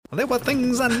There were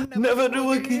things I never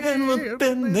do again, but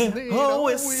then they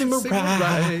always seem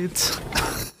right.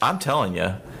 I'm telling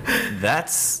you,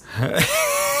 that's...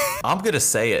 I'm going to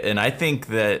say it, and I think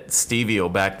that Stevie will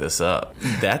back this up.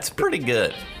 That's pretty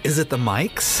good. Is it the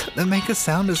mics that make us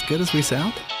sound as good as we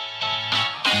sound?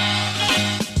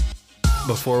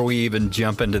 Before we even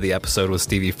jump into the episode with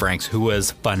Stevie Franks, who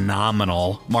was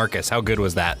phenomenal, Marcus, how good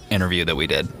was that interview that we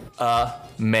did?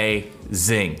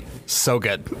 Amazing. So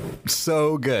good.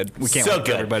 So good. We can't wait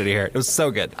for everybody to hear it. It was so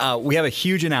good. We have a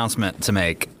huge announcement to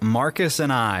make. Marcus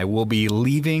and I will be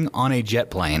leaving on a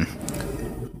jet plane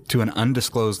to an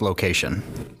undisclosed location.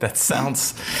 It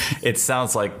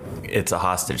sounds like it's a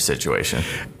hostage situation.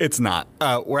 It's not.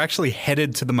 We're actually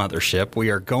headed to the mothership.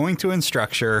 We are going to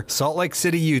Instructure, Salt Lake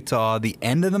City, Utah, the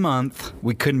end of the month.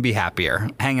 We couldn't be happier.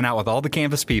 Hanging out with all the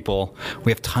Canvas people.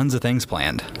 We have tons of things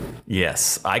planned.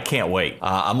 Yes, I can't wait.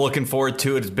 I'm looking forward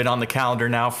to it. It's been on the calendar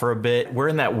now for a bit. We're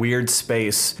in that weird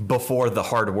space before the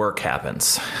hard work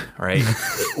happens, right?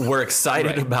 We're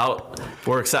excited about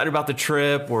the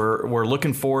trip. We're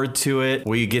looking forward to it.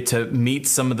 We get to meet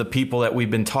some of the people that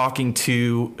we've been talking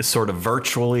to sort of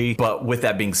virtually. But with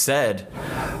that being said,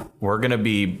 we're going to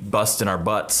be busting our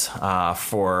butts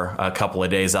for a couple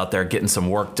of days out there, getting some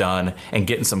work done and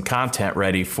getting some content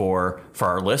ready for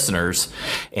our listeners.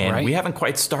 And we haven't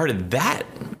quite started that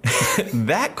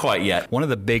quite yet. One of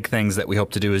the big things that we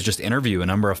hope to do is just interview a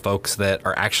number of folks that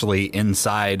are actually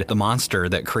inside the monster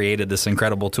that created this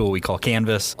incredible tool we call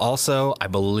Canvas. Also, I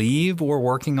believe we're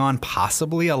working on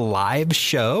possibly a live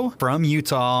show from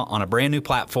Utah on a brand new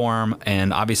platform.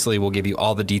 And obviously, we'll give you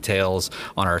all the details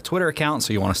on our Twitter account.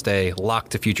 So you want to stay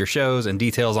locked to future shows and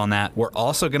details on that. We're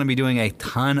also going to be doing a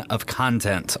ton of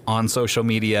content on social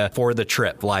media for the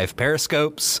trip. Live Periscopes.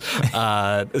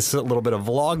 It's a little bit of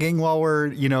vlogging while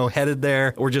we're, headed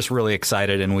there. We're just really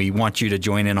excited and we want you to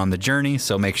join in on the journey.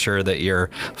 So make sure that you're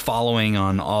following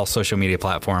on all social media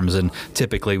platforms. And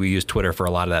typically we use Twitter for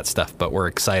a lot of that stuff, but we're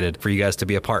excited for you guys to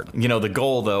be a part. The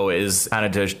goal though is kind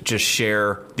of to just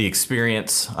share the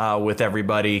experience with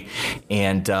everybody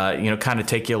and, kind of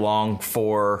take you along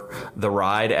for the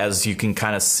ride as you can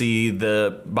kind of see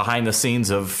the behind the scenes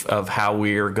of how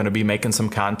we're going to be making some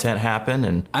content happen.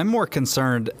 And I'm more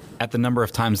concerned at the number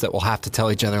of times that we'll have to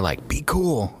tell each other, like, be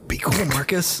cool,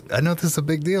 Marcus. I know this is a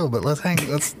big deal, but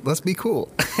let's be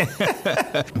cool.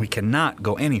 We cannot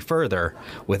go any further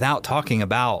without talking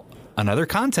about another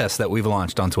contest that we've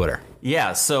launched on Twitter.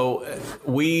 Yeah, so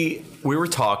we were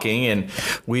talking and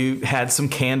we had some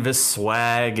Canvas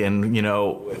swag and,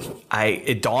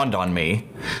 it dawned on me,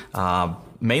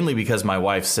 mainly because my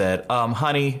wife said,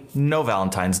 honey, no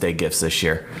Valentine's Day gifts this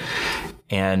year.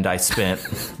 And I spent,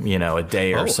 a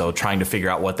day or so trying to figure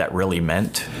out what that really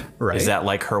meant. Right. Is that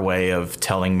like her way of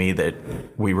telling me that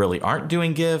we really aren't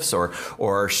doing gifts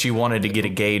or she wanted to get a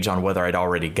gauge on whether I'd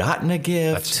already gotten a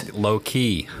gift? That's low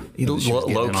key.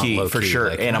 Low key, for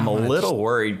sure. Like, and I'm a little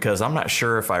worried because I'm not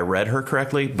sure if I read her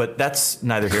correctly, but that's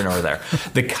neither here nor there.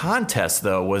 The contest,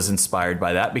 though, was inspired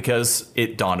by that because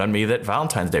it dawned on me that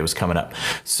Valentine's Day was coming up.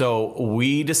 So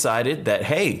we decided that,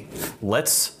 hey,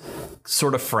 let's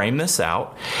sort of frame this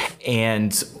out,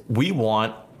 and we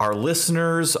want our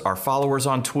listeners, our followers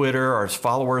on Twitter, our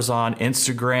followers on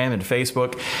Instagram and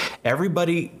Facebook,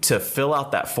 everybody to fill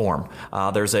out that form.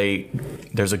 There's a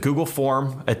Google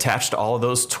form attached to all of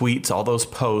those tweets, all those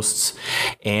posts,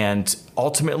 and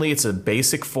ultimately it's a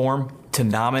basic form to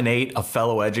nominate a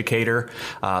fellow educator,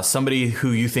 somebody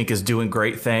who you think is doing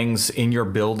great things in your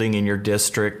building, in your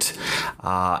district,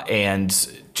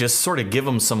 and just sort of give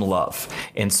them some love.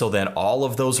 And so then all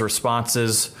of those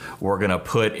responses we're going to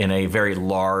put in a very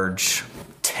large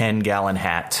 10-gallon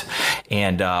hat,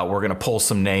 and we're going to pull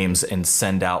some names and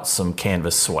send out some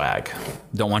Canvas swag.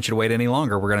 Don't want you to wait any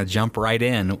longer. We're going to jump right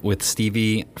in with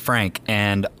Stevie Frank.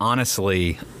 And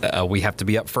honestly, we have to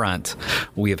be up front.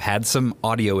 We have had some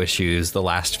audio issues the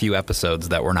last few episodes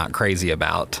that we're not crazy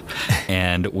about.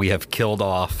 And we have killed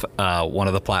off one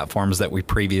of the platforms that we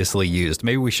previously used.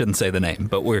 Maybe we shouldn't say the name,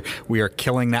 but we are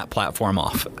killing that platform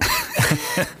off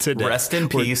today. Rest in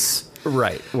peace.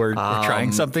 Right. We're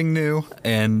trying something new,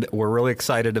 and we're really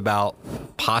excited about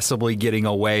possibly getting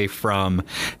away from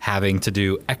having to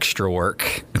do extra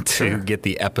work to get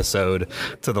the episode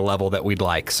to the level that we'd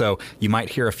like. So you might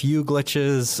hear a few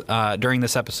glitches during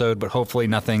this episode, but hopefully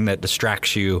nothing that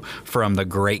distracts you from the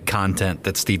great content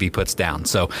that Stevie puts down.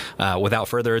 So without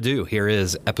further ado, here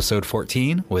is episode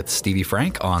 14 with Stevie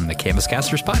Frank on the Canvas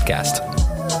Casters podcast.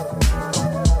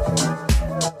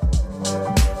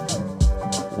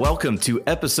 Welcome to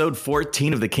episode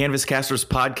 14 of the Canvas Casters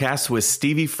podcast with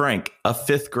Stevie Frank, a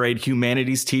 5th grade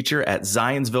humanities teacher at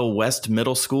Zionsville West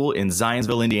Middle School in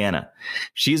Zionsville, Indiana.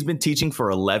 She has been teaching for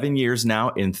 11 years now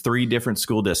in 3 different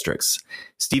school districts.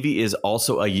 Stevie is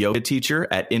also a yoga teacher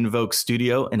at Invoke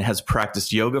Studio and has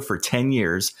practiced yoga for 10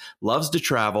 years, loves to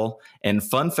travel, and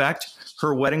fun fact,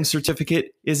 her wedding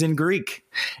certificate is in Greek.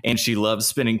 And she loves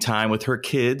spending time with her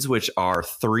kids, which are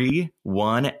 3,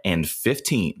 1, and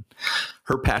 15.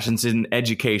 Her passions in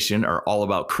education are all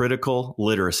about critical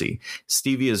literacy.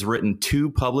 Stevie has written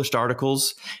 2 published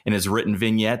articles and has written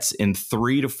vignettes in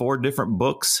 3 to 4 different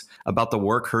books about the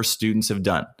work her students have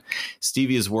done.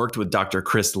 Stevie has worked with Dr.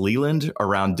 Chris Leland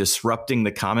around disrupting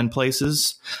the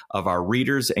commonplaces of our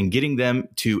readers and getting them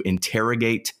to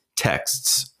interrogate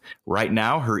texts. Right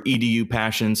now, her EDU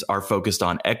passions are focused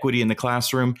on equity in the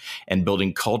classroom and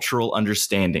building cultural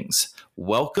understandings.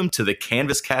 Welcome to the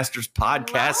Canvas Casters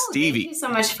podcast, Stevie. Thank you so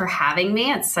much for having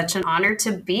me. It's such an honor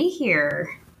to be here.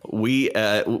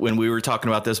 When we were talking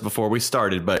about this before we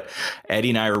started, but Eddie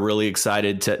and I are really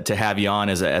excited to have you on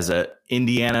as a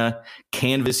Indiana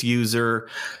Canvas user,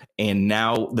 and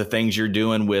now the things you're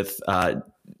doing with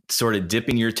sort of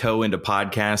dipping your toe into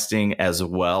podcasting as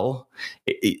well.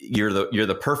 You're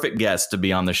the perfect guest to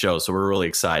be on the show, so we're really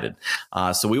excited.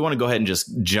 So we want to go ahead and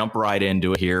just jump right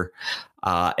into it here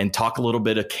and talk a little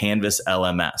bit of Canvas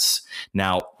LMS.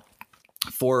 Now,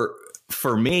 for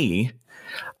me,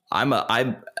 I'm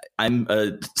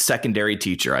a secondary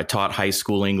teacher. I taught high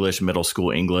school English, middle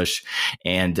school English,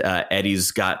 and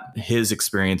Eddie's got his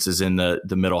experiences in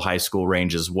the middle high school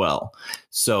range as well.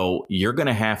 So you're going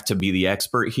to have to be the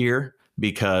expert here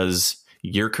because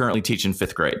you're currently teaching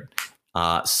 5th grade.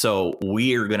 So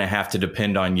we are going to have to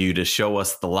depend on you to show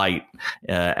us the light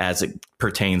as it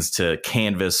pertains to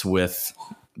Canvas with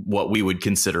what we would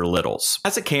consider littles.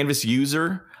 As a Canvas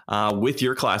user, with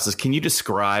your classes, can you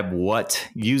describe what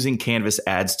using Canvas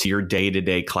adds to your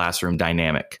day-to-day classroom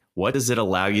dynamic? What does it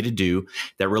allow you to do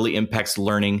that really impacts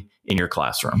learning in your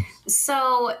classroom?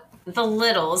 So the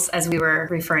littles, as we were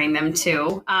referring them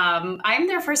to, I'm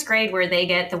their 1st grade where they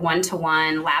get the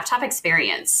one-to-one laptop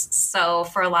experience. So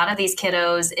for a lot of these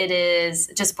kiddos, it is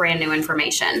just brand new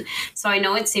information. So I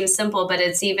know it seems simple, but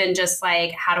it's even just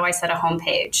like, how do I set a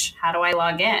homepage? How do I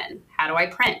log in? How do I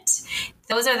print?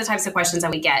 Those are the types of questions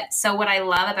that we get. So what I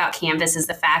love about Canvas is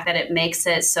the fact that it makes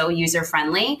it so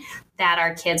user-friendly that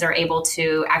our kids are able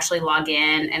to actually log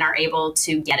in and are able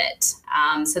to get it.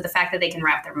 So the fact that they can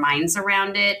wrap their minds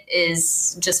around it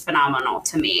is just phenomenal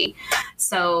to me.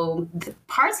 So the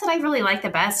parts that I really like the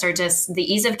best are just the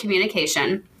ease of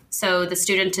communication. So the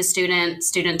student to student,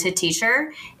 student to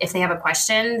teacher, if they have a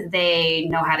question, they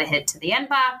know how to hit to the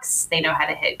inbox, they know how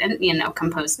to hit,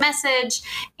 compose message,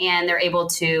 and they're able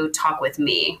to talk with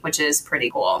me, which is pretty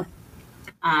cool.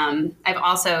 I've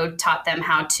also taught them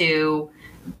how to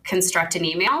construct an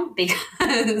email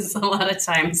because a lot of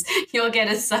times you'll get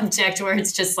a subject where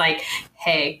it's just like,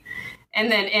 hey, and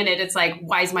then in it, it's like,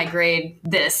 why is my grade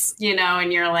this,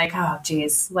 and you're like, oh,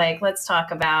 geez, like, let's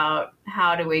talk about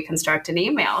how do we construct an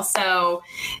email? So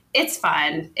it's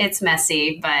fun. It's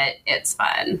messy, but it's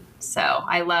fun. So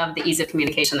I love the ease of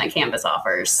communication that Canvas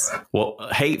offers. Well,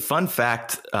 hey, fun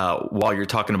fact, while you're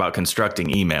talking about constructing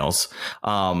emails,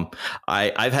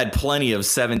 I've had plenty of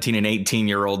 17 and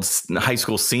 18-year-old high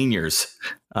school seniors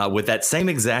with that same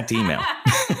exact email.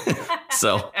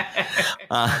 So,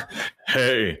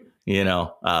 hey,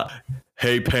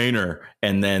 hey, painter.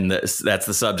 And then that's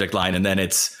the subject line. And then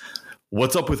it's,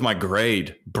 what's up with my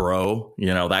grade, bro?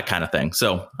 That kind of thing.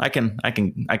 So I can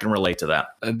relate to that.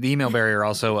 The email barrier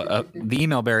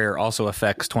also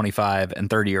affects 25 and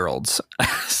 30-year-olds.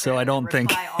 So I don't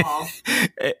think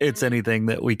it's anything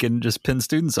that we can just pin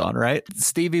students on, right?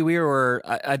 Stevie,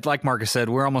 I'd like Marcus said,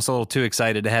 we're almost a little too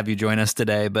excited to have you join us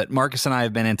today, but Marcus and I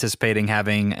have been anticipating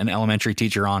having an elementary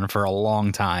teacher on for a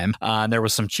long time. There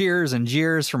was some cheers and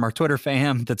jeers from our Twitter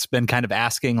fam that's been kind of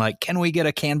asking, like, can we get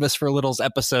a Canvas for Littles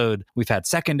episode? We've had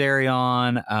secondary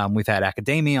on, we've had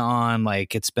academia on,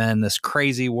 like it's been this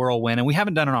crazy whirlwind, and we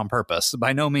haven't done it on purpose.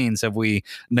 By no means have we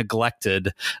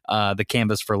neglected the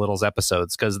Canvas for Littles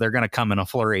episodes, because they're going to come in a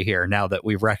flurry here now that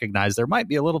we've recognized there might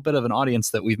be a little bit of an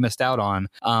audience that we've missed out on.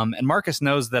 And Marcus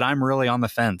knows that I'm really on the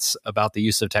fence about the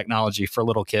use of technology for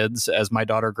little kids. As my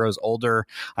daughter grows older,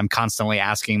 I'm constantly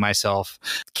asking myself,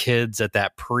 kids at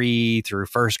that pre through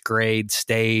 1st grade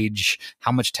stage,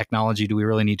 how much technology do we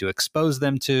really need to expose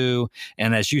them to?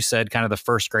 And as you said, kind of the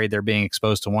first grade, they're being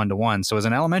exposed to one-to-one. So as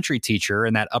an elementary teacher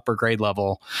in that upper grade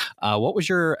level, what was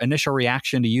your initial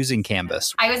reaction to using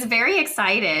Canvas? I was very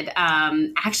excited,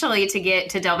 actually,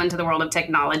 to delve into the world of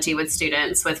technology with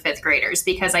students, with fifth graders,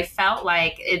 because I felt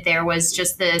like there was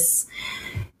just this,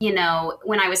 when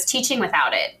I was teaching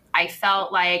without it, I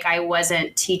felt like I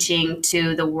wasn't teaching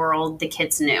to the world the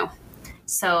kids knew.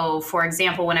 So, for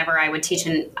example, whenever I would teach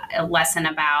a lesson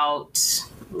about,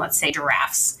 let's say,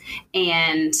 giraffes,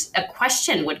 and a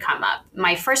question would come up,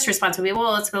 my first response would be,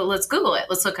 well, let's Google it.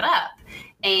 Let's look it up.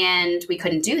 And we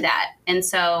couldn't do that. And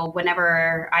so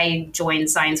whenever I joined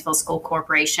Zionsville School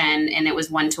Corporation and it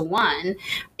was one-to-one,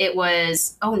 it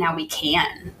was, oh, now we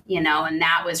can, and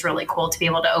that was really cool to be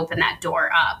able to open that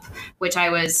door up, which I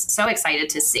was so excited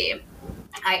to see.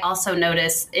 I also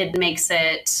noticed it makes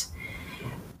it,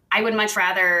 I would much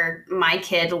rather my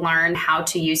kid learn how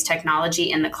to use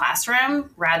technology in the classroom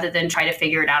rather than try to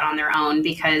figure it out on their own,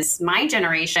 because my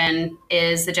generation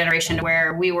is the generation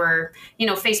where we were,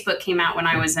 Facebook came out when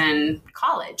I was in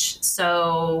college.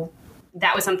 So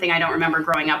that was something I don't remember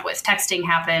growing up with. Texting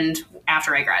happened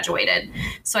after I graduated.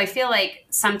 So I feel like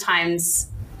sometimes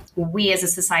we as a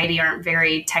society aren't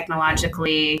very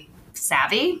technologically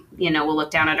savvy. We'll look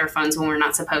down at our phones when we're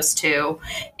not supposed to,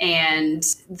 and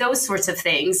those sorts of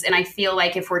things. And I feel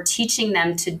like if we're teaching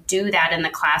them to do that in the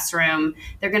classroom,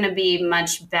 they're going to be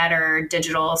much better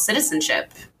digital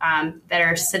citizenship,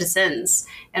 better citizens,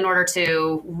 in order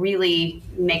to really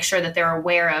make sure that they're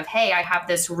aware of, hey, I have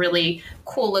this really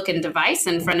cool looking device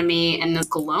in front of me and it's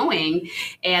glowing,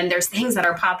 and there's things that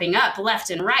are popping up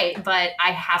left and right, but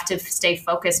I have to stay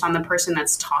focused on the person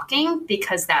that's talking,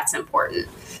 because that's important.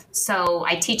 So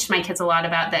I teach my kids a lot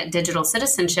about that digital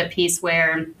citizenship piece,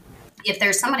 where if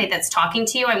there's somebody that's talking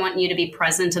to you, I want you to be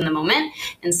present in the moment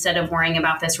instead of worrying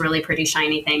about this really pretty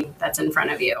shiny thing that's in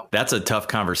front of you. That's a tough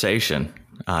conversation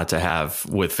to have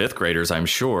with fifth graders, I'm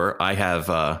sure. I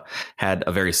have had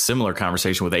a very similar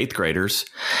conversation with eighth graders,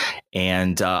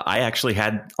 and I actually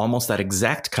had almost that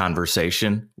exact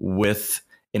conversation with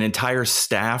an entire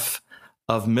staff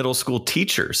of middle school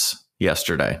teachers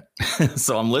yesterday.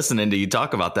 So I'm listening to you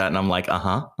talk about that and I'm like,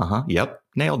 yep,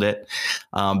 nailed it.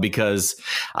 Because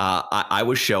I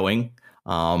was showing,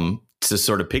 to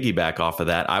sort of piggyback off of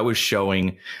that, I was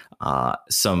showing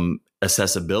some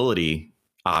accessibility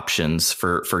options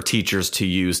for teachers to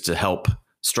use to help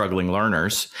struggling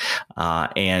learners.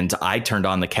 And I turned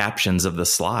on the captions of the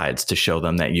slides to show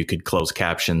them that you could close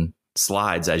caption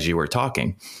slides as you were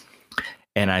talking.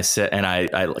 And I said, and I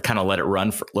kind of let it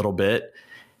run for a little bit.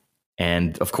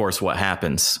 And of course, what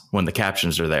happens when the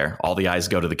captions are there? All the eyes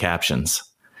go to the captions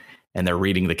and they're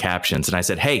reading the captions. And I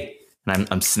said, hey, and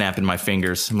I'm snapping my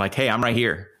fingers. I'm like, hey, I'm right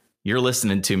here. You're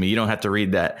listening to me. You don't have to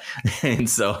read that. And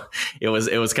so it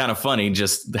was kind of funny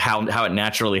just how it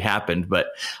naturally happened. But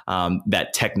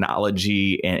that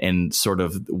technology and sort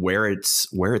of where it's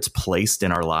placed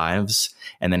in our lives,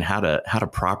 and then how to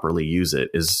properly use it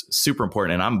is super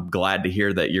important. And I'm glad to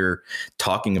hear that you're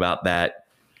talking about that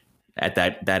at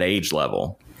that age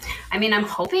level. I mean, I'm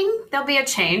hoping there'll be a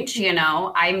change,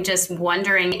 I'm just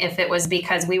wondering if it was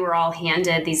because we were all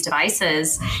handed these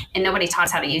devices and nobody taught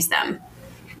us how to use them.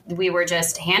 We were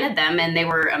just handed them and they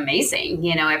were amazing.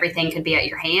 Everything could be at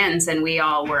your hands and we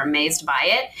all were amazed by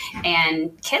it,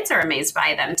 and kids are amazed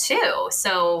by them too.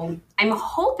 So I'm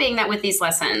hoping that with these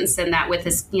lessons and that with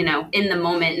this, in the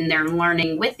moment and they're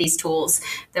learning with these tools,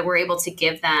 that we're able to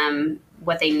give them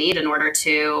what they need in order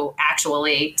to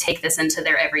actually take this into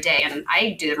their everyday. And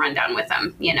I do the rundown with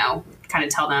them, kind of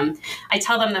tell them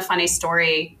the funny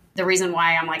story. The reason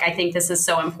why I'm like, I think this is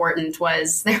so important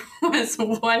was there was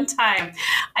one time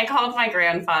I called my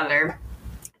grandfather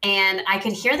and I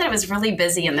could hear that it was really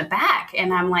busy in the back.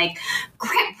 And I'm like,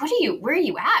 Grant, where are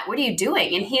you at? What are you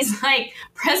doing? And he's like,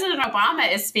 President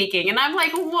Obama is speaking. And I'm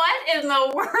like, what in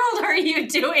the world are you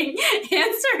doing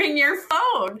answering your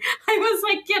phone? I was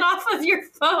like, get off of your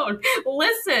phone,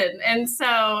 listen. And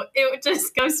so it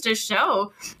just goes to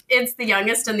show it's the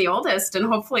youngest and the oldest. And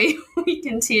hopefully we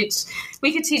can teach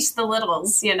the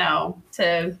littles,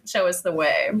 to show us the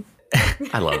way.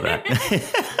 I love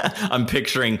that. I'm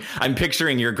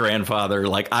picturing your grandfather.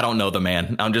 Like, I don't know the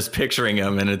man. I'm just picturing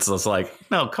him. And it's just like,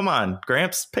 no, come on,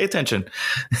 Gramps, pay attention.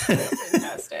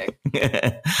 Fantastic.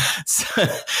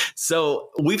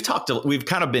 So we've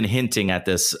kind of been hinting at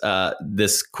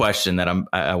this question that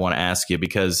I want to ask you,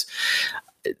 because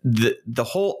the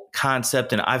whole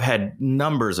concept, and I've had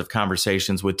numbers of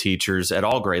conversations with teachers at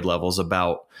all grade levels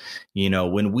about,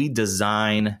 when we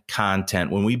design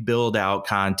content, when we build out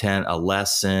content, a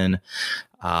lesson,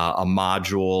 a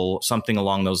module, something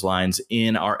along those lines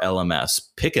in our LMS.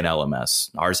 Pick an LMS.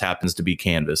 Ours happens to be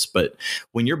Canvas. But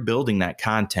when you're building that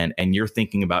content and you're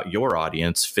thinking about your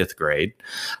audience, fifth grade,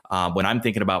 when I'm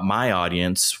thinking about my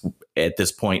audience at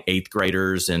this point, eighth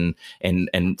graders and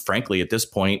frankly, at this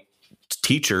point,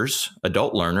 teachers,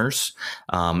 adult learners.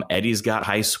 Eddie's got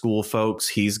high school folks.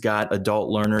 He's got adult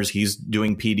learners. He's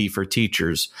doing PD for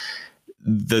teachers.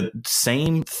 The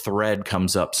same thread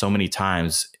comes up so many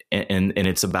times, and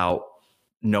it's about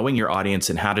knowing your audience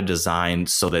and how to design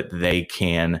so that they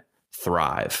can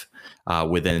thrive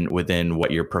within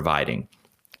what you're providing.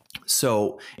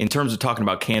 So in terms of talking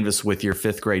about Canvas with your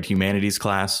fifth grade humanities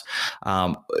class,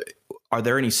 are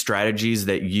there any strategies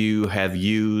that you have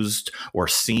used or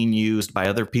seen used by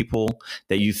other people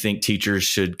that you think teachers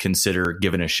should consider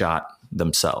giving a shot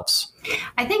themselves?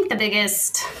 I think the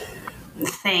biggest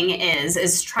thing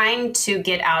is trying to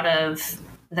get out of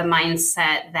the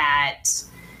mindset that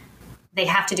they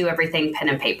have to do everything pen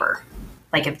and paper.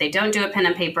 Like if they don't do it pen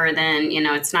and paper, then,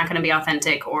 it's not going to be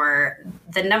authentic. Or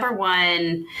the number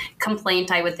one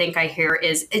complaint I would think I hear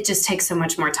is it just takes so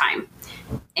much more time.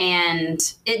 And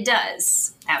it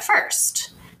does at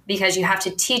first, because you have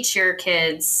to teach your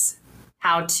kids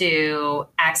how to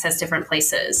access different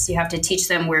places. You have to teach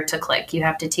them where to click. You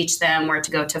have to teach them where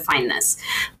to go to find this.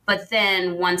 But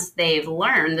then once they've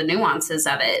learned the nuances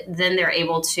of it, then they're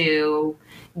able to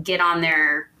get on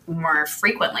there more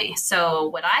frequently. So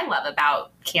what I love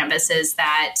about Canvas is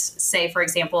that, say, for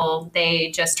example,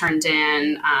 they just turned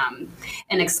in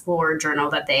an Explore journal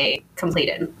that they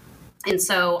completed. And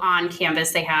so on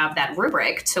Canvas, they have that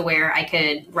rubric to where I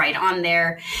could write on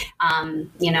there,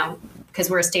 because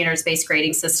we're a standards-based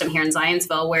grading system here in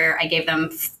Zionsville, where I gave them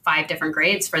 5 different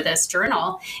grades for this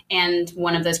journal, and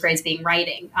one of those grades being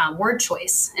writing, word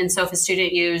choice. And so if a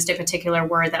student used a particular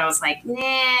word that I was like,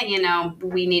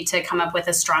 we need to come up with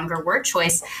a stronger word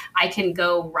choice, I can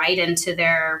go right into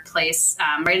their place,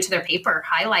 right into their paper,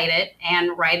 highlight it,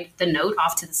 and write the note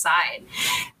off to the side.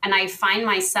 And I find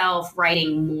myself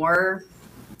writing more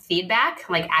feedback,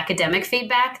 like academic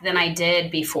feedback, than I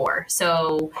did before.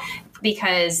 So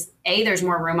because there's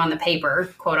more room on the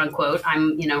paper, quote unquote,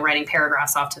 I'm, writing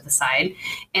paragraphs off to the side.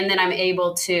 And then they're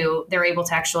able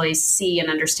to actually see and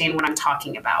understand what I'm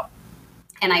talking about.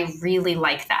 And I really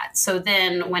like that. So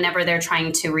then whenever they're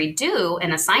trying to redo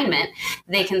an assignment,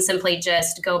 they can simply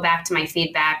just go back to my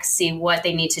feedback, see what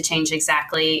they need to change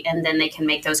exactly, and then they can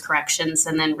make those corrections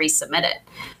and then resubmit it.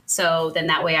 So then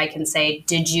that way I can say,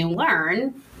 did you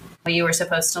learn what you were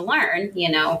supposed to learn,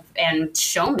 and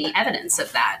show me evidence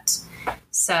of that.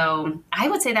 So I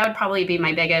would say that would probably be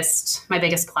my biggest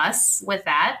plus with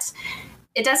that.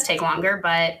 It does take longer,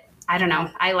 but I don't know.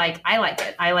 I like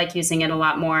it. I like using it a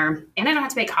lot more, and I don't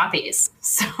have to make copies.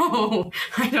 So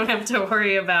I don't have to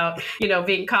worry about,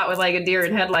 being caught with like a deer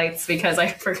in headlights because I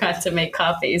forgot to make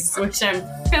copies, which I'm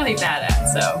really bad at.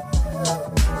 So.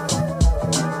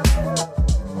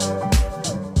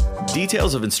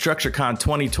 Details of InstructureCon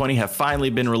 2020 have finally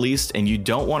been released, and you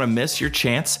don't want to miss your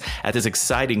chance at this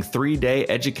exciting 3-day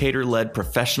educator-led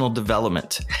professional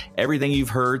development. Everything you've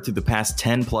heard through the past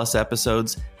 10 plus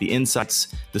episodes, the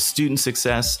insights, the student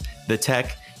success, the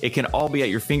tech, it can all be at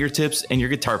your fingertips and your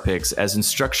guitar picks as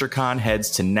InstructureCon heads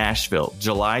to Nashville,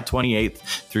 July 28th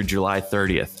through July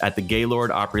 30th at the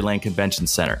Gaylord Opryland Convention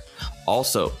Center.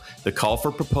 Also, the call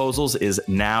for proposals is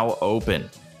now open.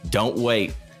 Don't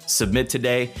wait. Submit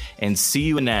today and see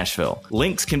you in Nashville.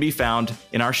 Links can be found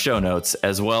in our show notes,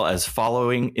 as well as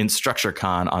following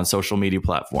InstructureCon on social media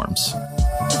platforms.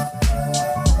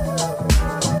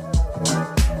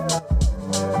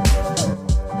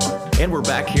 And we're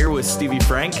back here with Stevie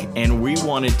Frank, and we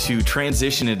wanted to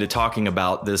transition into talking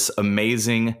about this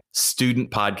amazing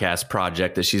student podcast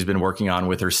project that she's been working on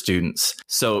with her students.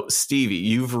 So, Stevie,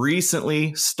 you've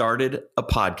recently started a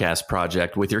podcast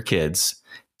project with your kids.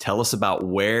 Tell us about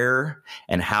where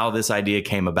and how this idea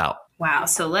came about. Wow.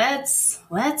 So let's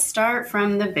start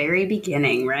from the very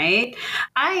beginning, right?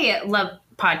 I love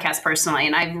podcasts personally,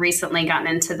 and I've recently gotten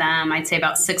into them, I'd say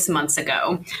about 6 months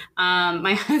ago.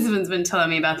 My husband's been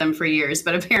telling me about them for years,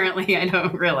 but apparently I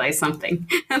don't realize something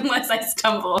unless I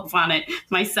stumble upon it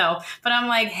myself. But I'm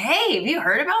like, hey, have you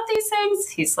heard about these things?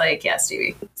 He's like, yeah,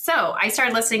 Stevie. So I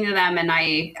started listening to them, and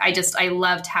I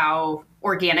loved how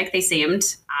organic they seemed.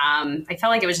 I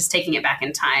felt like it was just taking it back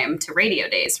in time to radio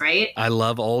days, right? I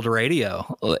love old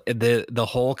radio. The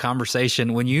whole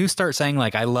conversation, when you start saying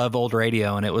like, I love old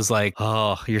radio, and it was like,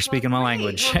 oh, you're speaking my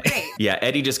language. Well, great. Yeah,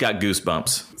 Eddie just got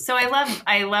goosebumps. So I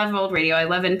love old radio. I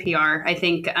love NPR. I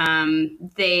think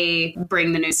they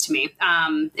bring the news to me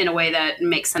in a way that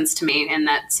makes sense to me, and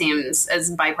that seems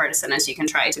as bipartisan as you can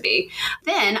try to be.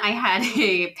 Then I had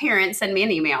a parent send me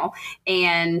an email,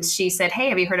 and she said, hey,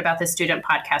 have you heard about the Student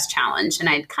Podcast Challenge? And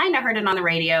I'd kind of heard it on the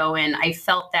radio, and I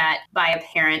felt that by a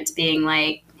parent being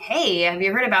like, hey, have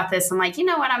you heard about this? I'm like, you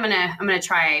know what? I'm gonna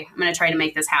try to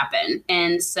make this happen.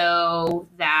 And so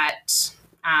that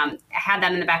I had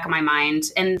that in the back of my mind.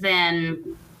 And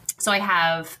then, so I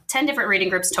have 10 different reading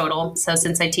groups total. So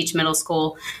since I teach middle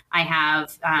school, I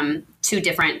have 2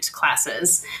 different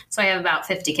classes. So I have about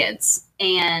 50 kids.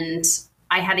 And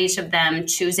I had each of them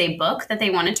choose a book that they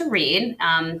wanted to read.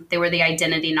 They were the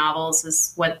identity novels,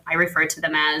 is what I refer to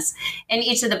them as. And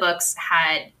each of the books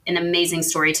had an amazing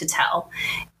story to tell.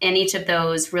 And each of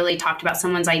those really talked about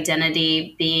someone's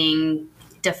identity being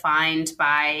defined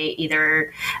by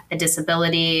either a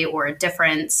disability or a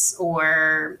difference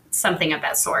or something of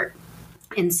that sort.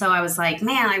 And so I was like,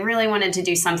 man, I really wanted to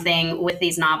do something with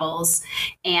these novels.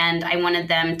 And I wanted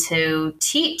them to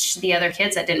teach the other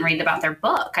kids that didn't read about their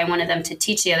book. I wanted them to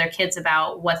teach the other kids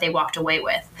about what they walked away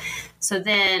with. So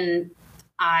then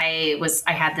I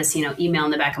had this, email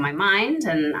in the back of my mind,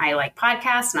 and I like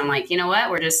podcasts, and I'm like, you know what,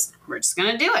 we're just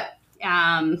going to do it.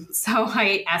 So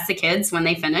I asked the kids when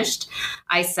they finished,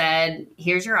 I said,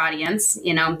 here's your audience,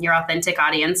 your authentic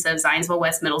audience of Zionsville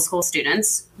West Middle School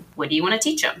students. What do you want to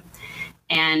teach them?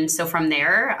 And so from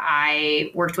there,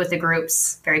 I worked with the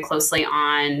groups very closely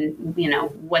on,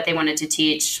 what they wanted to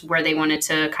teach, where they wanted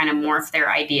to kind of morph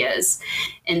their ideas.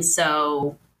 And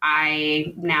so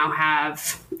I now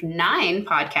have 9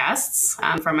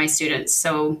 podcasts from my students.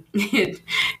 So it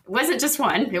wasn't just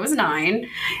one, it was 9.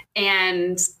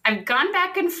 And I've gone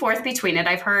back and forth between it.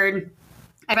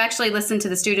 I've actually listened to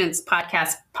the Students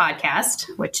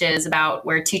podcast, which is about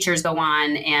where teachers go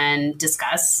on and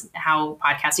discuss how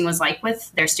podcasting was like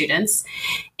with their students.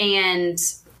 And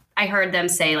I heard them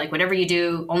say, like, whatever you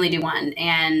do, only do one.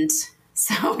 And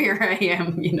so here I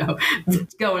am,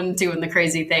 doing the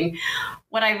crazy thing.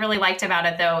 What I really liked about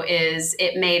it, though, is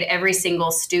it made every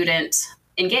single student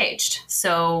engaged.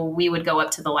 So we would go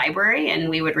up to the library and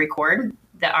we would record.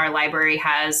 That our library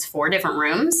has 4 different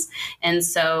rooms. And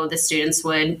so the students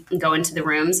would go into the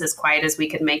rooms as quiet as we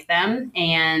could make them,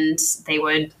 and they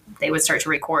would start to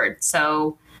record.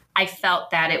 So I felt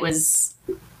that it was,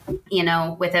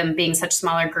 with them being such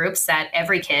smaller groups, that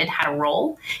every kid had a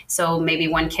role. So maybe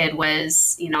one kid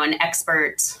was, an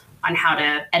expert on how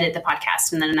to edit the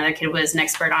podcast, and then another kid was an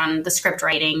expert on the script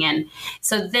writing. And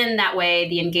so then that way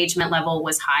the engagement level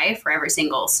was high for every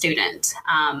single student.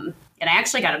 And I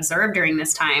actually got observed during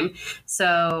this time.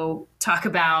 So talk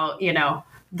about,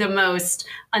 the most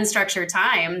unstructured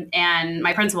time. And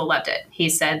my principal loved it. He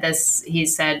said,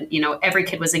 every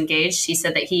kid was engaged. He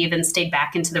said that he even stayed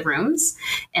back into the rooms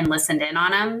and listened in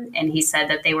on them. And he said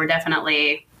that they were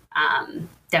definitely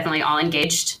all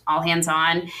engaged, all hands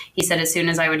on. He said as soon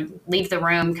as I would leave the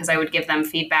room, because I would give them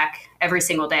feedback every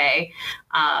single day,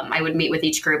 I would meet with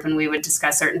each group and we would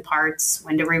discuss certain parts,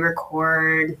 when to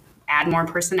re-record, add more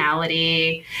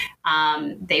personality.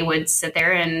 They would sit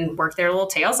there and work their little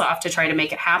tails off to try to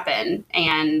make it happen.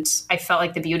 And I felt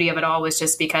like the beauty of it all was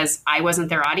just because I wasn't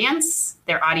their audience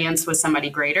was somebody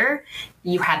greater.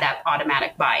 You had that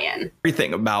automatic buy-in.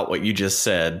 Everything about what you just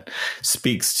said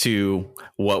speaks to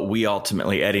what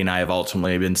Eddie and I have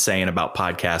ultimately been saying about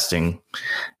podcasting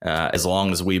as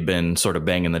long as we've been sort of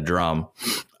banging the drum.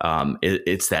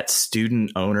 It's that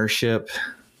student ownership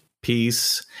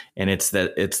piece, and it's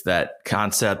that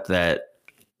concept that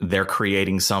they're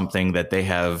creating something that they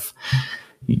have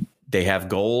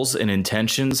goals and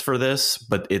intentions for this,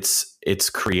 but it's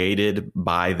created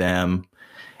by them,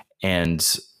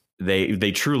 and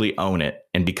they truly own it,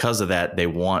 and because of that they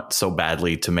want so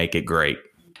badly to make it great.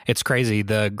 It's crazy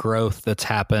the growth that's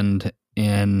happened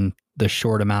in the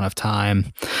short amount of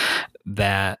time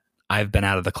that I've been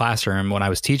out of the classroom. When I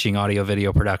was teaching audio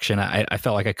video production, I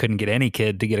felt like I couldn't get any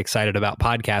kid to get excited about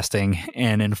podcasting.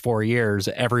 And in 4 years,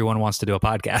 everyone wants to do a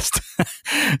podcast.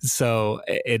 So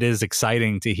it is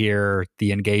exciting to hear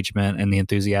the engagement and the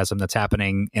enthusiasm that's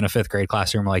happening in a 5th grade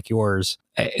classroom like yours.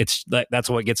 That's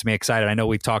what gets me excited. I know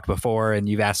we've talked before and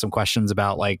you've asked some questions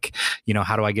about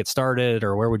how do I get started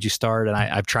or where would you start? And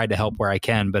I've tried to help where I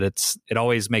can, but it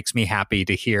always makes me happy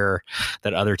to hear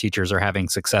that other teachers are having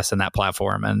success in that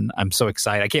platform. And I'm so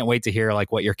excited. I can't wait to hear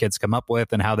what your kids come up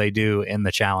with and how they do in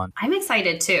the challenge. I'm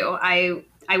excited too.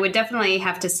 I I would definitely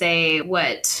have to say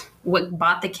what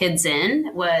bought the kids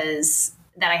in was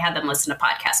that I had them listen to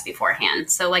podcasts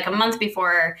beforehand. So like a month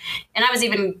before, and I was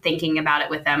even thinking about it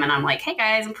with them, and I'm like, hey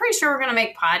guys, I'm pretty sure we're going to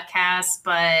make podcasts,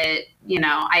 but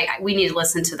we need to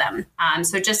listen to them.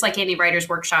 So just like any writer's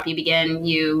workshop,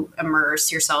 you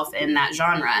immerse yourself in that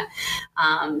genre.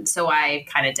 So I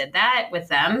kind of did that with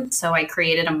them. So I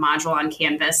created a module on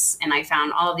Canvas, and I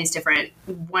found all of these different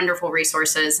wonderful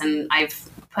resources, and I've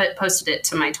posted it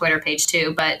to my Twitter page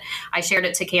too, but I shared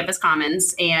it to Campus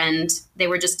Commons, and they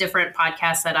were just different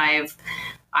podcasts that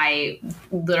I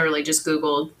literally just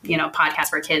Googled, podcasts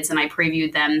for kids, and I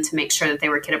previewed them to make sure that they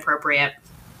were kid appropriate.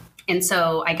 And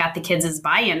so I got the kids'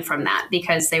 buy-in from that,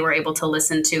 because they were able to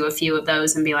listen to a few of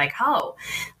those and be like, oh,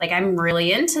 like I'm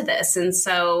really into this. And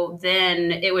so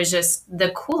then it was just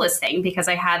the coolest thing, because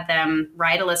I had them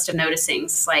write a list of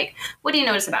noticings. Like, what do you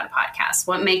notice about a podcast?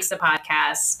 What makes a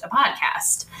podcast a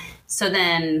podcast? So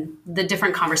then the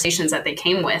different conversations that they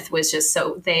came with was just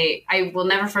I will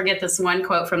never forget this one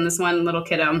quote from this one little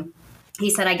kiddo. He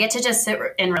said, I get to just sit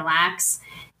and relax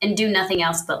and do nothing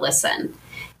else but listen.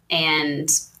 And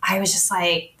I was just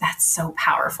like, that's so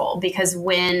powerful, because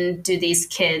when do these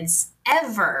kids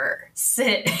ever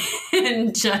sit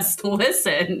and just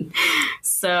listen?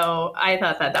 So I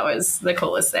thought that was the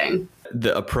coolest thing.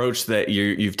 The approach that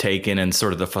you've taken and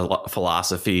sort of the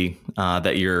philosophy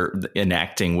that you're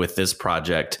enacting with this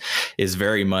project is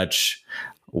very much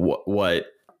what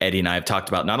Eddie and I have talked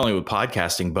about, not only with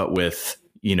podcasting, but with,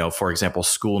 for example,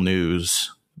 school news.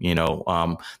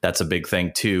 That's a big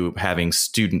thing too, having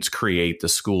students create the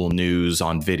school news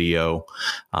on video.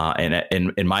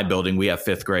 And in my building, we have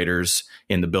fifth graders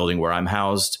in the building where I'm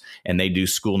housed, and they do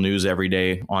school news every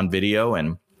day on video.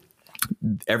 And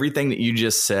everything that you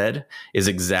just said is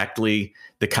exactly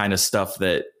the kind of stuff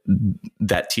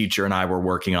that teacher and I were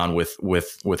working on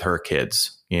with her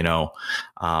kids. They know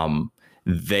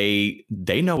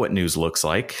what news looks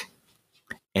like.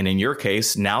 And in your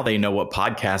case, now they know what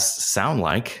podcasts sound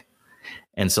like.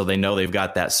 And so they know they've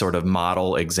got that sort of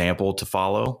model example to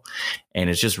follow. And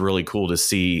it's just really cool to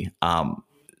see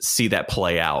that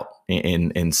play out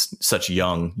in such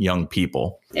young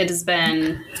people. It has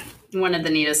been one of the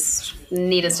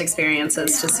neatest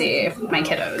experiences to see my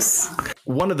kiddos.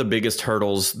 One of the biggest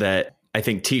hurdles that I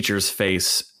think teachers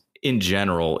face in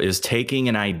general is taking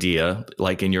an idea,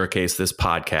 like in your case, this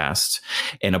podcast,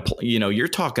 and you're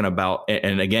talking about,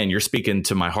 and again, you're speaking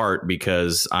to my heart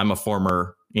because I'm a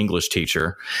former English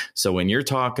teacher. So when you're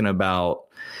talking about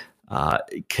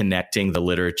connecting the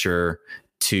literature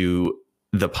to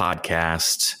the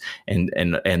podcast and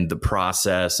the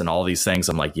process and all these things,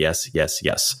 I'm like, yes.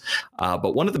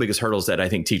 But one of the biggest hurdles that I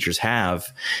think teachers have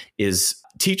is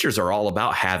teachers are all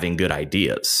about having good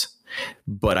ideas.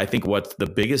 But I think what's the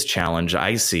biggest challenge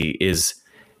I see is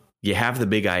you have the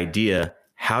big idea.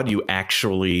 How do you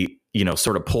actually,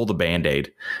 sort of pull the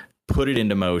Band-Aid, put it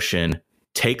into motion,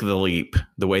 take the leap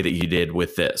the way that you did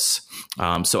with this?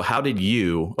 So how did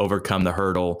you overcome the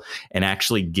hurdle and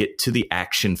actually get to the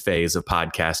action phase of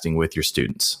podcasting with your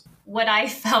students? What I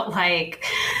felt like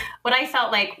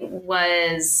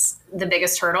was the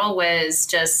biggest hurdle was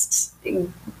just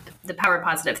the power of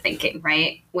positive thinking,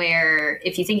 right? Where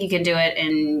if you think you can do it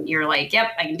and you're like, yep,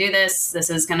 I can do this,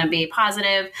 this is going to be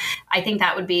positive. I think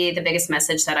that would be the biggest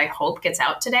message that I hope gets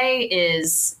out today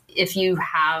is if you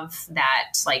have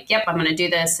that, like, yep, I'm going to do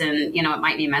this. And, it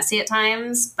might be messy at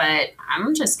times, but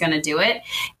I'm just going to do it.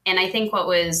 And I think what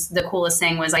was the coolest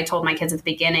thing was I told my kids at the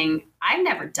beginning, I've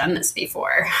never done this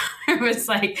before. I was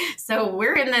like, so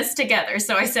we're in this together.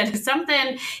 So I said,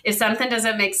 if something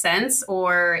doesn't make sense,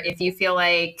 or if you feel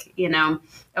like,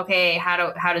 okay,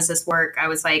 how does this work? I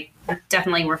was like,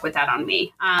 definitely work with that on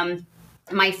me.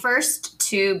 My first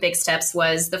two big steps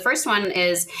was, the first one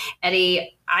is,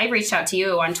 Eddie, I reached out to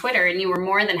you on Twitter, and you were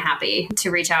more than happy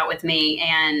to reach out with me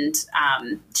and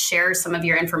share some of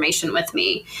your information with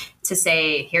me to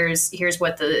say, here's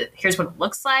what it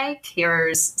looks like.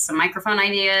 Here's some microphone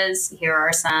ideas. Here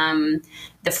are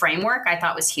the framework I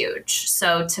thought was huge.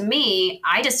 So to me,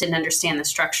 I just didn't understand the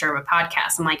structure of a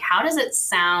podcast. I'm like, how does it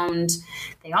sound?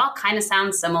 They all kind of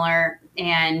sound similar.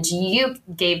 And you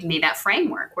gave me that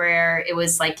framework where it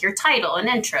was like your title and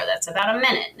intro, that's about a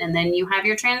minute. And then you have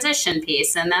your transition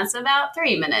piece, and that's about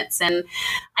 3 minutes. And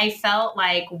I felt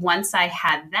like once I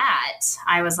had that,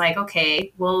 I was like,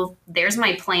 okay, well, there's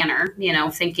my planner,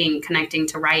 thinking, connecting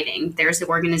to writing. There's the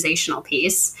organizational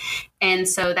piece. And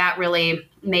so that really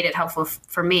made it helpful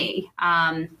for me.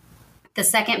 The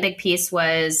second big piece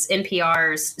was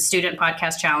NPR's Student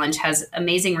Podcast Challenge has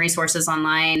amazing resources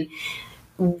online,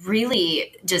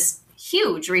 really just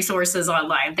huge resources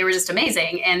online. They were just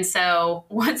amazing. And so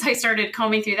once I started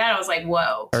combing through that, I was like,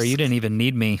 whoa. Or you didn't even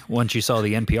need me once you saw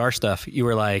the NPR stuff. You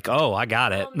were like, oh, I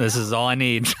got it. This is all I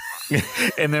need.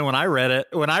 And then when I read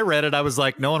it, I was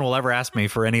like, no one will ever ask me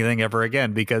for anything ever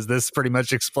again, because this pretty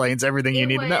much explains everything you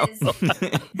need to know.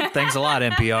 Thanks a lot,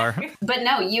 NPR. But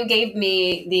no, you gave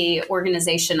me the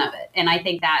organization of it. And I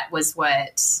think that was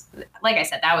what, like I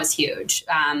said, that was huge.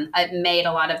 It made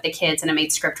a lot of the kids, and it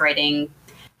made script writing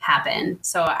happen.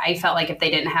 So I felt like if they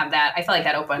didn't have that, I felt like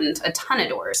that opened a ton of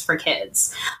doors for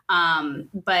kids.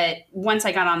 But once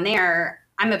I got on there,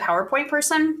 I'm a PowerPoint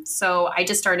person. So I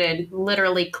just started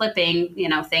literally clipping,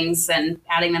 things and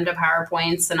adding them to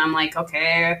PowerPoints. And I'm like,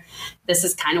 okay, this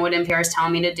is kind of what NPR is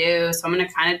telling me to do. So I'm going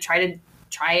to kind of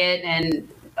try it. And,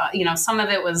 some of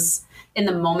it was in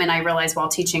the moment I realized while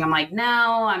teaching, I'm like, no,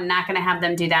 I'm not going to have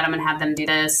them do that. I'm going to have them do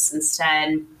this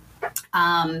instead.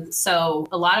 So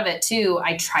a lot of it too,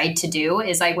 I tried to do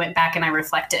is I went back and I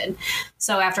reflected.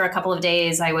 So after a couple of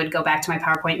days, I would go back to my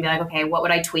PowerPoint and be like, okay, what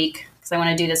would I tweak? Because I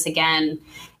want to do this again.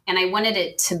 And I wanted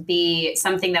it to be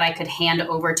something that I could hand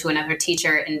over to another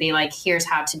teacher and be like, here's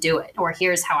how to do it, or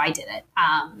here's how I did it.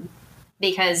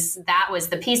 Because that was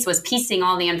the piece, was piecing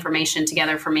all the information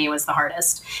together for me was the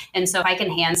hardest. And so if I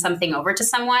can hand something over to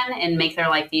someone and make their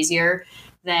life easier,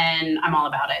 then I'm all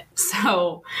about it.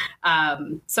 So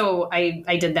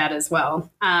I did that as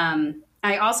well.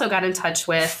 I also got in touch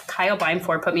with Kyle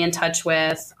Beinford, put me in touch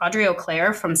with Audrey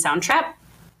Auclair from Soundtrap.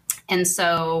 And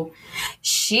so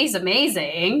she's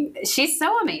amazing. She's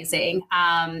so amazing.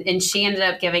 And she ended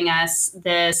up giving us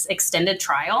this extended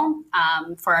trial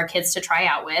for our kids to try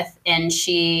out with. And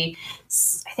she,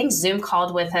 I think, Zoom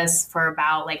called with us for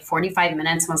about 45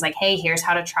 minutes and was like, hey, here's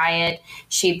how to try it.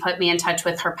 She put me in touch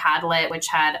with her Padlet, which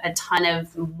had a ton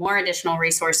of more additional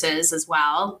resources as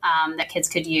well that kids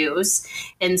could use.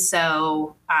 And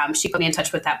so she put me in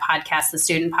touch with that podcast, the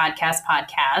Student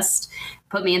Podcast,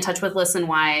 put me in touch with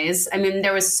ListenWise. I mean,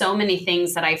 there was so many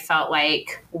things that I felt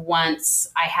like once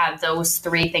I had those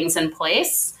three things in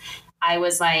place, I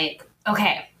was like,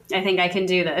 okay, I think I can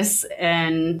do this.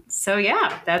 And so,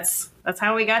 yeah, that's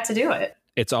how we got to do it.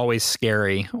 It's always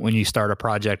scary when you start a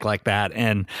project like that.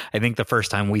 And I think the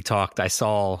first time we talked, I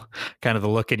saw kind of the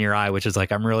look in your eye, which is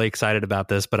like, I'm really excited about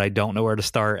this, but I don't know where to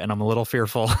start. And I'm a little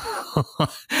fearful,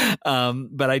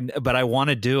 but I want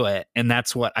to do it. And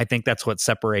that's what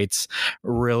separates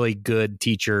really good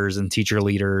teachers and teacher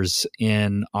leaders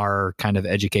in our kind of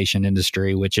education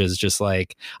industry, which is just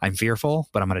like, I'm fearful,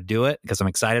 but I'm going to do it because I'm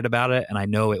excited about it. And I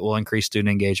know it will increase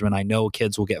student engagement. I know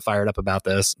kids will get fired up about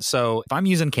this. So if I'm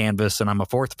using Canvas and I'm a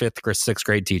 4th, 5th, or 6th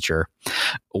grade teacher,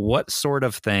 what sort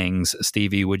of things,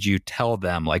 Stevie, would you tell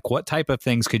them? Like, what type of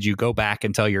things could you go back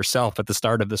and tell yourself at the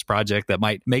start of this project that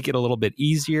might make it a little bit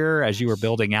easier as you were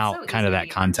building out kind of that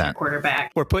content?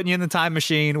 Quarterback. We're putting you in the time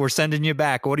machine. We're sending you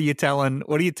back. What are you telling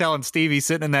Stevie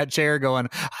sitting in that chair going,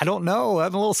 I don't know,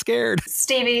 I'm a little scared.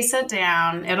 Stevie, sit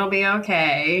down. It'll be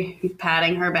okay.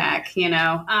 Patting her back,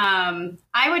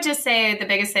 I would just say the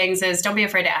biggest things is don't be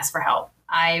afraid to ask for help.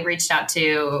 I reached out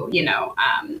to,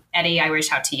 Eddie, I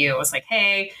reached out to you. I was like,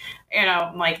 hey,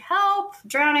 I'm like, help,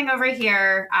 drowning over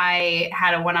here. I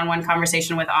had a one-on-one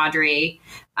conversation with Audrey,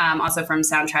 also from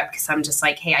Soundtrap, because I'm just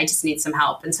like, hey, I just need some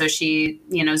help. And so she,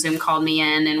 Zoom called me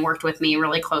in and worked with me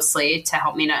really closely to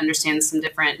help me to understand some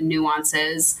different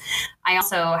nuances. I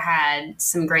also had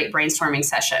some great brainstorming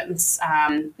sessions.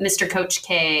 Mr. Coach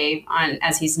K,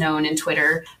 as he's known in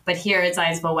Twitter, but here at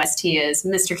Zionsville West, he is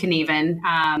Mr.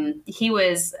 Knieven. He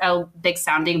was a big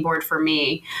sounding board for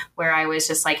me, where I was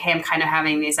just like, hey, I'm kind of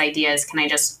having these ideas. Can I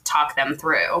just talk them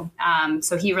through?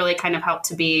 So he really kind of helped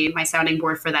to be my sounding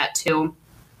board for that too.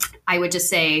 I would just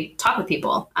say, talk with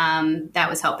people. That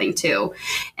was helping too.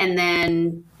 And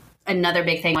then another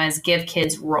big thing was give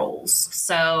kids roles.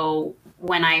 So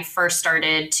when I first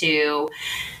started to,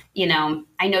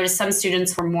 I noticed some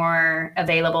students were more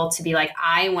available to be like,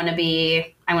 I want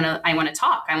to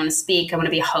talk, I want to speak, I want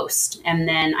to be a host. And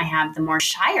then I have the more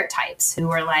shyer types who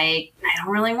are like, I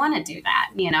don't really want to do that.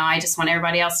 I just want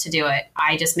everybody else to do it.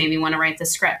 I just maybe want to write the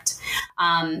script.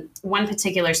 One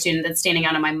particular student that's standing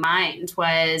out in my mind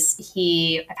was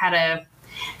I've had a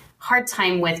hard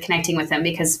time with connecting with him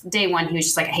because day one, he was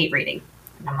just like, I hate reading.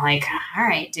 And I'm like, all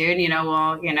right, dude,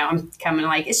 I'm coming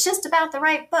like, it's just about the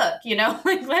right book,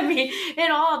 like,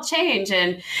 it'll all change.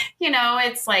 And,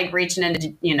 it's like reaching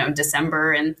into,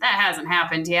 December, and that hasn't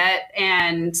happened yet.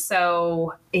 And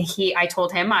so I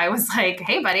told him, I was like,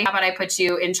 hey, buddy, how about I put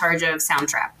you in charge of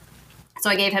Soundtrap?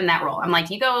 So I gave him that role. I'm like,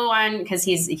 you go on, because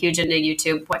he's huge into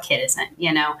YouTube. What kid isn't,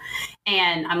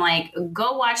 And I'm like,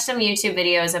 go watch some YouTube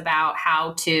videos about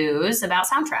how-tos about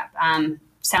Soundtrap.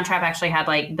 Soundtrap actually had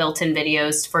like built-in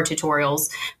videos for tutorials,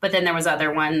 but then there was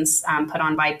other ones put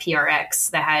on by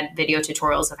PRX that had video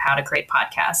tutorials of how to create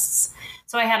podcasts.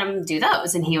 So I had him do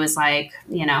those, and he was like,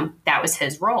 that was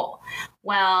his role.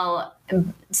 Well,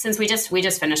 since we just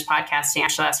finished podcasting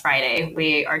actually last Friday,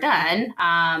 we are done.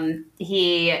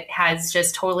 He has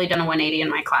just totally done a 180 in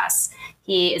my class.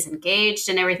 He is engaged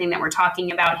in everything that we're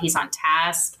talking about. He's on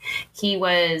task. He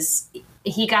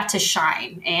got to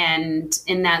shine. And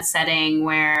in that setting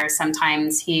where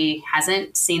sometimes he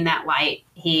hasn't seen that light,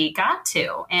 he got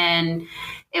to. And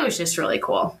it was just really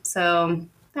cool. So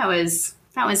that was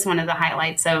one of the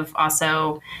highlights of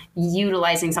also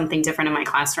utilizing something different in my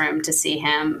classroom to see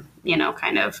him,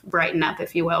 kind of brighten up,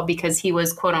 if you will, because he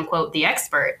was quote unquote the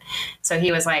expert. So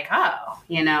he was like,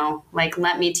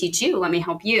 let me teach you, let me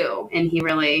help you. And he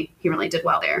really did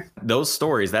well there. Those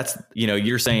stories, that's,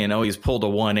 you're saying, he's pulled a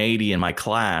 180 in my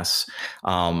class.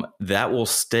 That will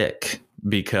stick.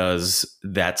 Because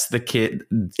that's the kid.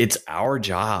 It's our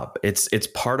job. It's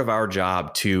part of our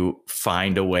job to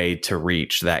find a way to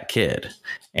reach that kid.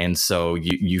 And so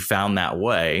you found that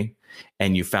way,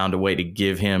 and you found a way to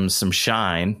give him some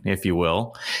shine, if you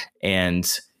will. And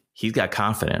he's got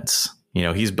confidence.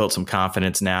 He's built some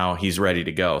confidence now. He's ready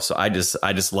to go. So I just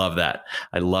love that.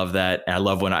 I love that. And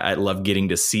I love getting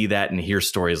to see that and hear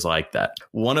stories like that.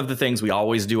 One of the things we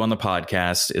always do on the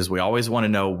podcast is we always want to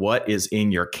know what is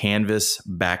in your Canvas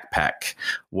backpack.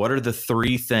 What are the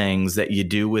 3 things that you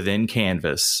do within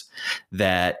Canvas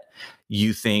that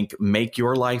you think make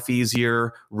your life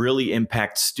easier, really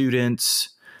impact students,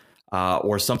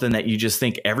 or something that you just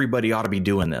think everybody ought to be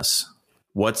doing this?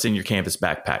 What's in your Canvas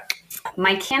backpack?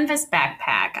 My Canvas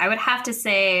backpack, I would have to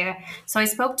say, so I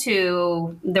spoke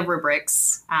to the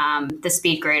rubrics, the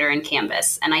speed grader and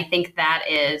Canvas, and I think that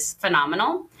is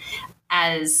phenomenal.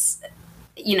 As,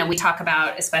 we talk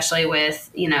about, especially with,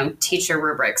 teacher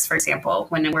rubrics, for example,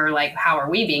 when we're like, how are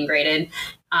we being graded?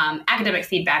 Academic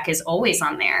feedback is always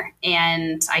on there.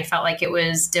 And I felt like it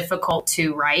was difficult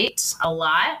to write a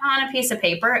lot on a piece of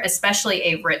paper, especially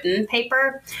a written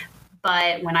paper.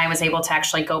 But when I was able to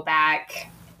actually go back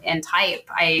and type,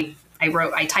 I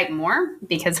type more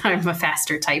because I'm a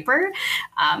faster typer.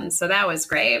 So that was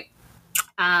great.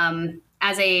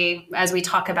 As we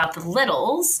talk about the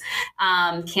littles,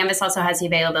 Canvas also has the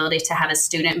availability to have a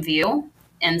student view.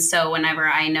 And so whenever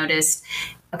I noticed,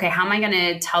 okay, how am I going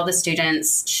to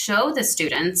show the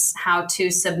students how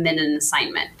to submit an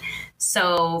assignment?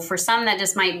 So for some, that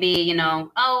just might be, okay,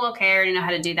 I already know how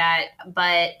to do that.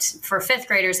 But for 5th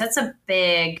graders, that's a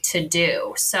big to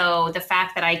do. So the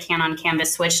fact that I can on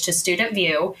Canvas switch to student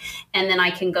view, and then I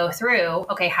can go through,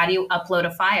 okay, how do you upload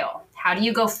a file? How do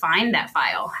you go find that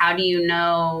file? How do you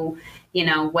know,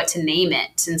 what to name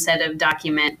it instead of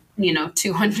document,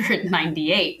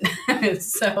 298?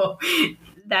 So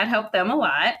that helped them a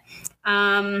lot.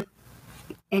 And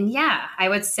yeah, I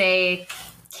would say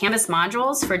Canvas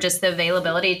modules for just the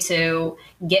availability to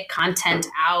get content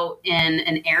out in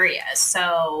an area.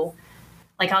 So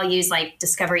like I'll use like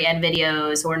Discovery Ed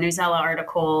videos or Newsella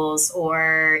articles,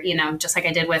 or, just like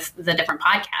I did with the different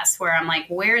podcasts where I'm like,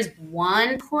 where's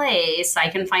one place I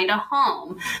can find a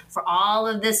home for all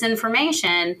of this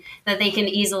information that they can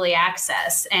easily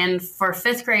access? And for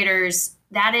 5th graders,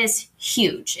 that is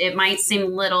huge. It might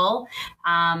seem little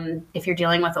if you're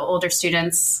dealing with older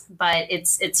students, but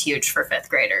it's huge for 5th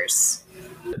graders.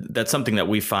 That's something that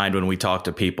we find when we talk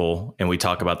to people and we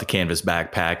talk about the Canvas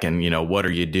backpack and, what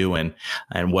are you doing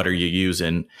and what are you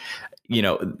using?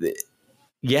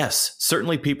 Yes,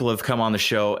 certainly people have come on the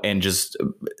show and just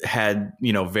had,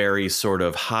 very sort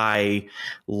of high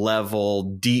level,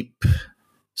 deep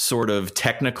sort of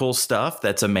technical stuff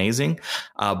that's amazing.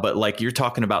 But like you're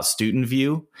talking about student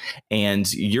view,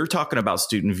 and you're talking about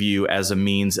student view as a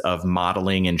means of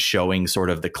modeling and showing sort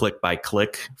of the click by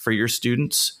click for your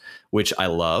students, which I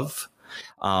love.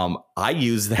 I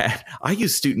use that. I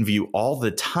use student view all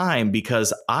the time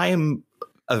because I'm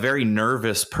a very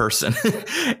nervous person.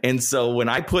 And so when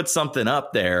I put something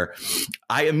up there,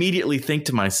 I immediately think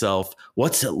to myself,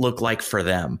 what's it look like for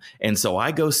them? And so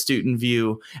I go student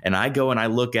view and I go and I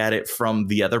look at it from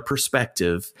the other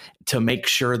perspective to make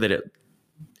sure that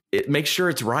it makes sure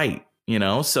it's right,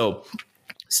 So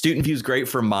student view is great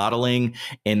for modeling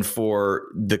and for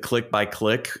the click by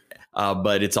click.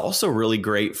 But it's also really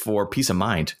great for peace of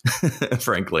mind,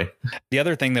 frankly. The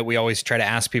other thing that we always try to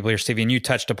ask people here, Stevie, and you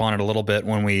touched upon it a little bit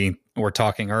when we were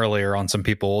talking earlier on some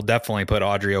people, we'll definitely put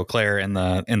Audrey Auclair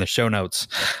in the show notes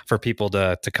for people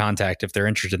to contact if they're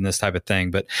interested in this type of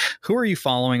thing. But who are you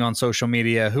following on social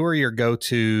media? Who are your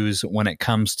go-tos when it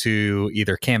comes to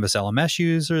either Canvas LMS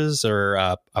users or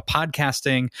a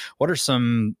podcasting? What are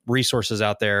some resources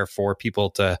out there for people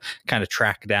to kind of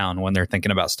track down when they're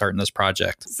thinking about starting this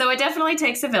project? So it definitely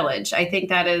takes a village. I think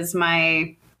that is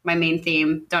my main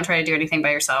theme. Don't try to do anything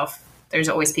by yourself. There's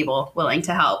always people willing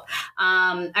to help.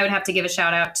 I would have to give a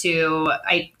shout out to,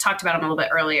 I talked about him a little bit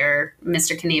earlier,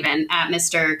 Mr. Knieven at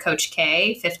Mr. Coach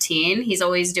K 15. He's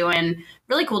always doing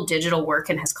really cool digital work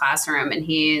in his classroom, and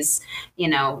he's,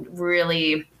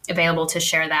 really available to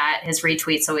share that. His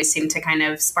retweets always seem to kind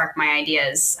of spark my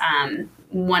ideas.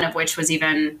 One of which was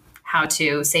even how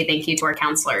to say thank you to our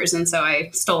counselors. And so I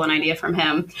stole an idea from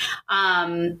him.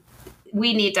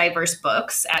 We Need Diverse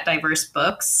Books at Diverse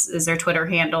Books is their Twitter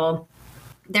handle.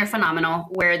 They're phenomenal,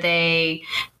 where they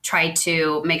try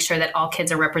to make sure that all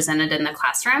kids are represented in the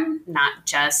classroom, not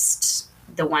just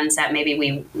the ones that maybe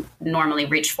we normally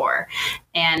reach for.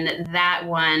 And that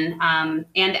one,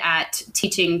 and at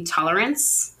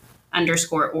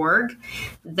teachingtolerance_org,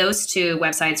 those two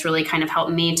websites really kind of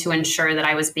helped me to ensure that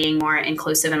I was being more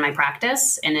inclusive in my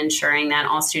practice and ensuring that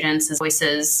all students'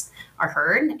 voices are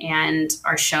heard and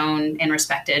are shown and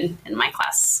respected in my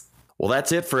class. Well,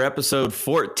 that's it for episode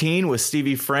 14 with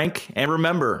Stevie Frank. And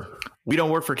remember, we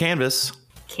don't work for Canvas.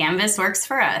 Canvas works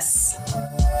for us.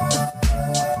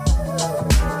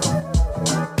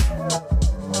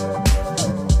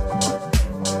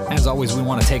 As always, we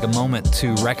want to take a moment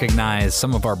to recognize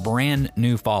some of our brand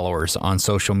new followers on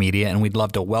social media, and we'd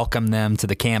love to welcome them to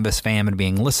the Canvas fam and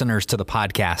being listeners to the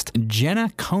podcast.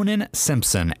 Jenna Conan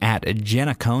Simpson at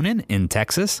Jenna Conan in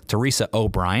Texas, Teresa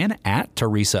O'Brien at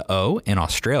Teresa O in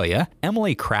Australia,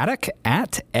 Emily Craddock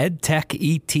at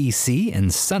EdTechETC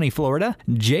in sunny Florida,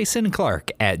 Jason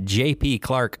Clark at JP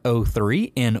Clark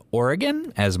 03 in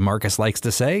Oregon, as Marcus likes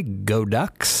to say, go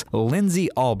Ducks,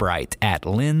 Lindsay Albright at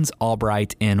Linz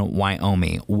Albright in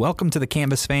Wyoming. Welcome to the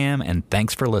Canvas fam, and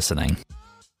thanks for listening.